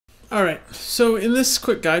All right, so in this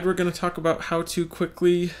quick guide, we're going to talk about how to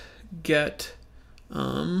quickly get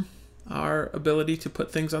our ability to put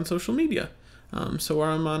things on social media. So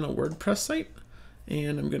I'm on a WordPress site,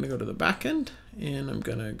 and I'm going to go to the back end, and I'm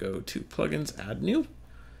going to go to Plugins, Add New,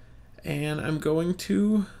 and I'm going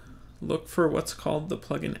to look for what's called the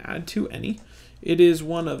plugin AddtoAny. It is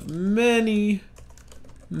one of many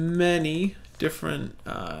different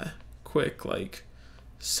quick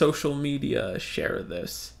social media share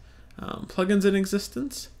this plugins in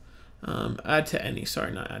existence. AddtoAny,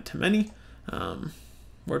 sorry, not AddtoMany.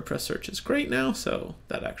 WordPress search is great now, so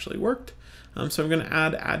that actually worked. So I'm going to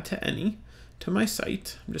add AddtoAny to my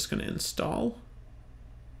site. I'm just going to install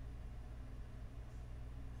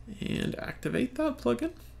and activate that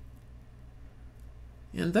plugin.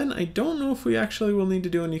 And then I don't know if we actually will need to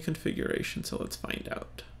do any configuration, so let's find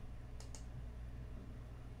out.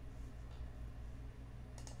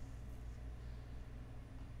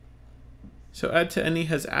 So AddtoAny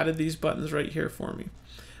has added these buttons right here for me.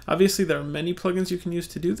 Obviously, there are many plugins you can use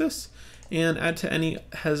to do this, and AddtoAny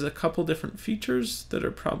has a couple different features that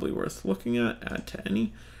are probably worth looking at.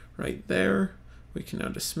 AddtoAny right there. We can now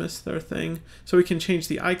dismiss their thing. So we can change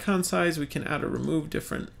the icon size. We can add or remove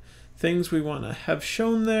different things we want to have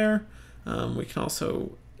shown there. We can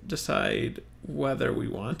also decide whether we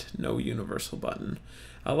want no universal button.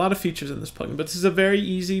 A lot of features in this plugin, but this is a very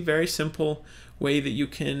easy, very simple way that you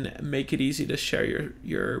can make it easy to share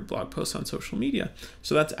your blog posts on social media.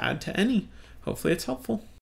 So that's AddtoAny. Hopefully it's helpful.